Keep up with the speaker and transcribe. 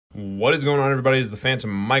What is going on, everybody? It's the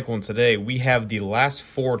Phantom Michael, and today we have the last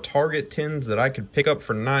 4 Target tins that I could pick up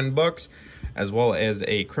for $9, as well as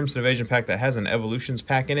a Crimson Invasion pack that has an Evolutions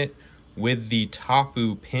pack in it with the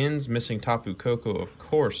Tapu pins, missing Tapu Koko, of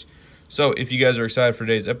course. So if you guys are excited for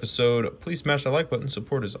today's episode, please smash that like button.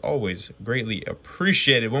 Support is always greatly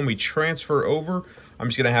appreciated. When we transfer over, I'm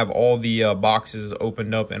just going to have all the boxes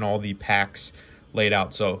opened up and all the packs laid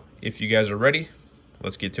out. So if you guys are ready,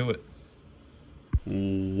 let's get to it.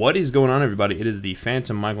 What is going on, everybody? It is the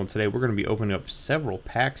Phantom Michael. Today we're going to be opening up several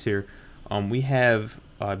packs here. We have,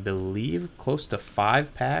 I believe, close to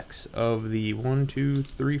 5 packs of the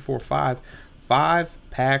 5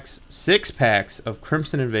 packs, 6 packs of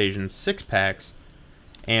Crimson Invasion, 6 packs,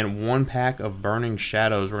 and 1 pack of Burning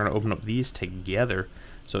Shadows. We're going to open up these together.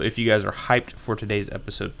 So if you guys are hyped for today's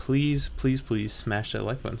episode, please smash that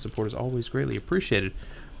like button. Support is always greatly appreciated.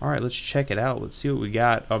 Alright, let's check it out. Let's see what we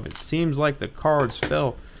got. It seems like the cards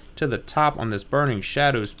fell to the top on this Burning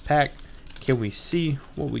Shadows pack. Can we see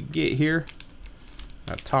what we get here?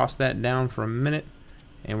 I'll toss that down for a minute.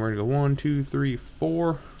 And we're going to go 1, 2, 3,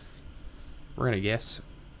 4. We're going to guess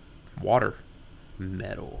water,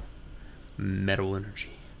 metal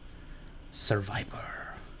energy,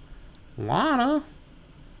 Survivor, Lana,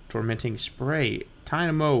 Tormenting Spray,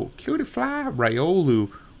 Tynamo, Cutiefly, Riolu,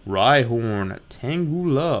 Rhyhorn,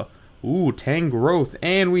 Tangela, Tangrowth,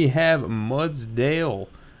 and we have Mudsdale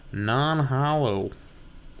non-hollow.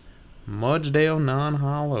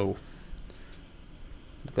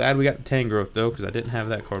 Glad we got the Tangrowth though, because I didn't have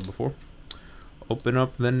that card before. Open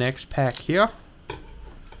up the next pack here.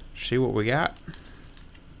 See what we got.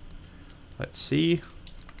 Let's see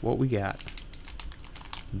what we got.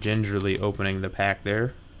 Gingerly opening the pack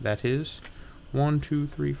there. That is 1, 2,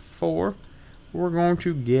 3, 4. We're going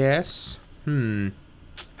to guess,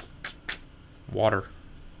 water,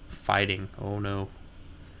 fighting, oh no,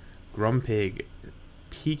 Grumpig,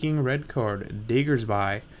 Peeking Red Card,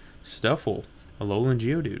 Diggersby, Stuffle, Alolan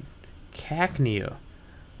Geodude, Cacnea,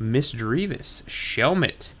 Misdreavus,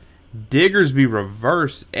 Shelmet, Diggersby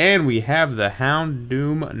Reverse, and we have the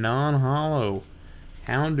Houndoom non-hollow.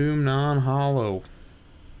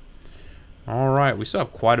 Alright, we still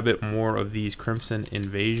have quite a bit more of these Crimson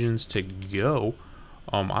Invasions to go.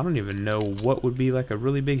 I don't even know what would be like a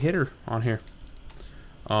really big hitter on here.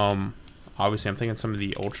 Obviously I'm thinking some of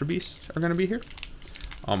the Ultra Beasts are going to be here.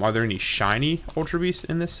 Are there any shiny Ultra Beasts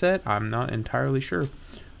in this set? I'm not entirely sure.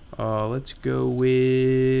 Let's go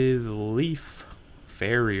with Leaf,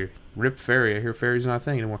 Fairy, Rip Fairy. I hear Fairy's not a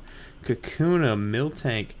thing anymore. Kakuna,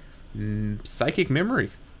 Miltank, Psychic Memory,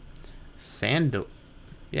 Sandlet,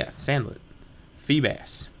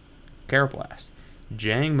 Feebas, Caraplast,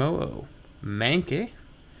 Jangmo-o, Mankey,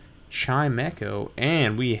 Chimecho,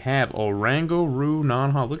 and we have Oranguru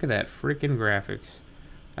non-hollow. Look at that freaking graphics.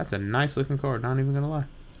 That's a nice looking card, not even gonna lie.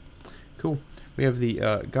 Cool. We have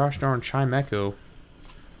the gosh darn Chimecho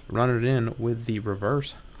running it in with the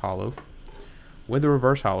reverse hollow.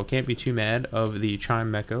 Can't be too mad of the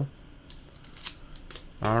Chimecho.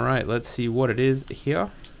 Alright, let's see what it is here.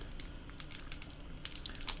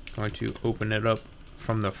 Going to open it up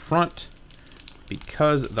from the front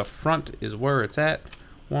because the front is where it's at.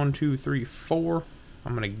 1, 2, 3, 4.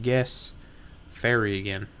 I'm gonna guess Fairy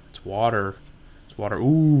again. It's water.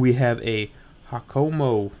 Ooh, we have a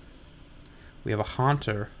Hakomo. We have a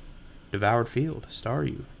Haunter, Devoured Field,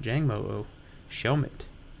 Staryu, Jangmo-o, Shelmet,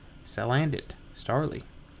 Salandit, Starly,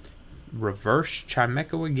 Reverse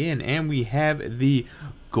Chimecho again, and we have the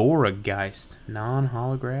Gorageist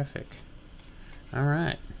non-holographic.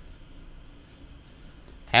 Alright.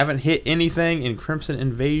 Haven't hit anything in Crimson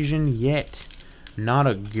Invasion yet. Not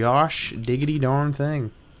a gosh diggity darn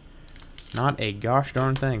thing. Not a gosh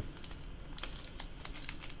darn thing.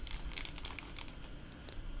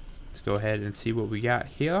 Let's go ahead and see what we got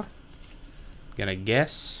here. Gonna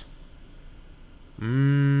guess.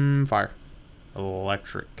 Fire.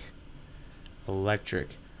 Electric.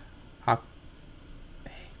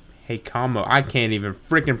 Hey, Combo. I can't even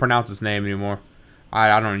freaking pronounce his name anymore.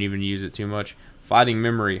 I don't even use it too much. Fighting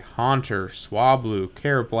Memory, Haunter, Swablu,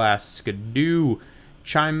 Carablast, Skidoo,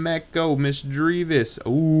 Chimecho,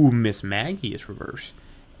 Misdreavus, Miss Maggie is reverse,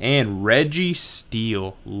 and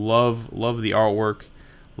Registeel. Love the artwork,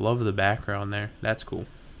 love the background there. That's cool.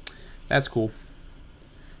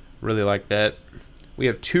 Really like that. We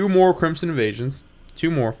have 2 more Crimson Invasions,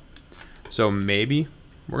 2 more. So maybe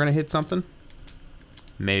we're gonna hit something.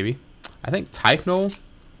 Maybe. I think Typno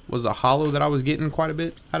was a hollow that I was getting quite a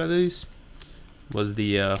bit out of these. Was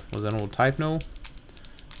an old Typno.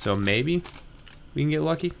 So maybe we can get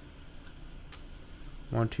lucky.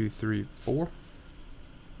 1, 2, 3, 4.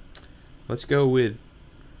 Let's go with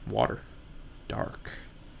Water. Dark.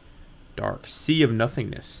 Dark. Sea of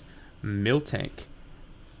Nothingness. Miltank.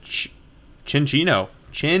 Chinchino.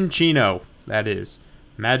 Chinchino. That is.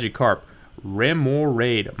 Magikarp.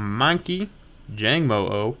 Remoraid. Mankey.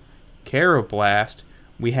 Jangmo-O. Karrablast.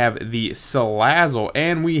 We have the Salazzle.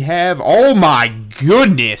 And we have, oh my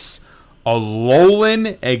goodness, a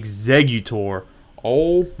Alolan Exeggutor.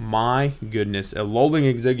 Oh my goodness. A Alolan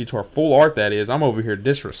Exeggutor. Full art, that is. I'm over here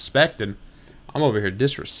disrespecting.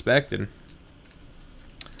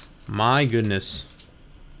 My goodness.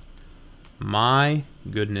 My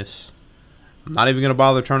goodness. I'm not even going to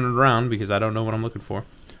bother turning it around because I don't know what I'm looking for.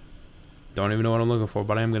 Don't even know what I'm looking for,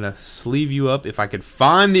 but I am going to sleeve you up. If I could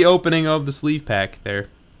find the opening of the sleeve pack there.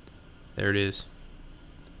 There it is.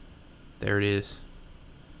 There it is.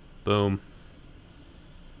 Boom.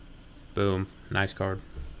 Boom. Nice card.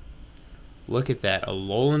 Look at that.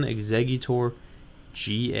 Alolan Exeggutor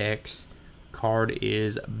GX card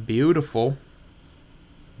is beautiful.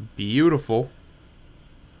 Beautiful.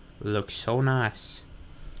 Looks so nice.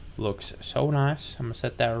 Looks so nice. I'm going to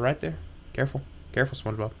set that right there. Careful. Careful,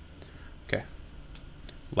 SpongeBob. Okay.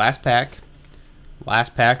 Last pack.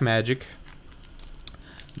 Last pack magic.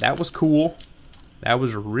 That was cool. That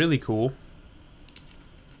was really cool.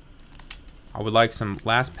 I would like some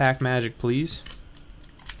last pack magic, please.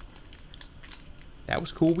 That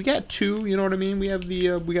was cool. We got two, you know what I mean? We have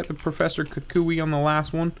the we got the Professor Kukui on the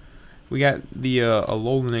last one. We got the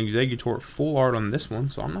Alolan Exeggutor full art on this one,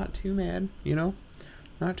 so I'm not too mad, you know?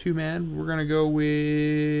 Not too mad. We're gonna go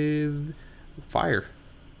with fire.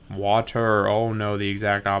 Water. Oh no, the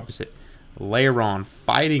exact opposite. Lairon,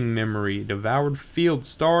 Fighting Memory, Devoured Field,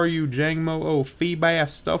 Staryu, Jangmo-O, Feebas,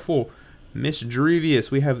 Stuffle,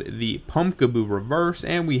 Misdrevious. We have the Pumpkaboo reverse,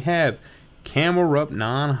 and we have Camerupt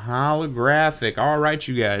non-holographic. Alright,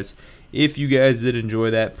 you guys. If you guys did enjoy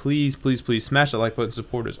that, please, please, please smash that like button.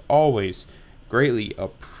 Support is always greatly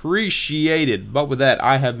appreciated. But with that,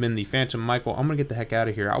 I have been the Phantom Michael. I'm going to get the heck out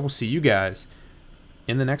of here. I will see you guys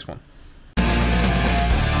in the next one.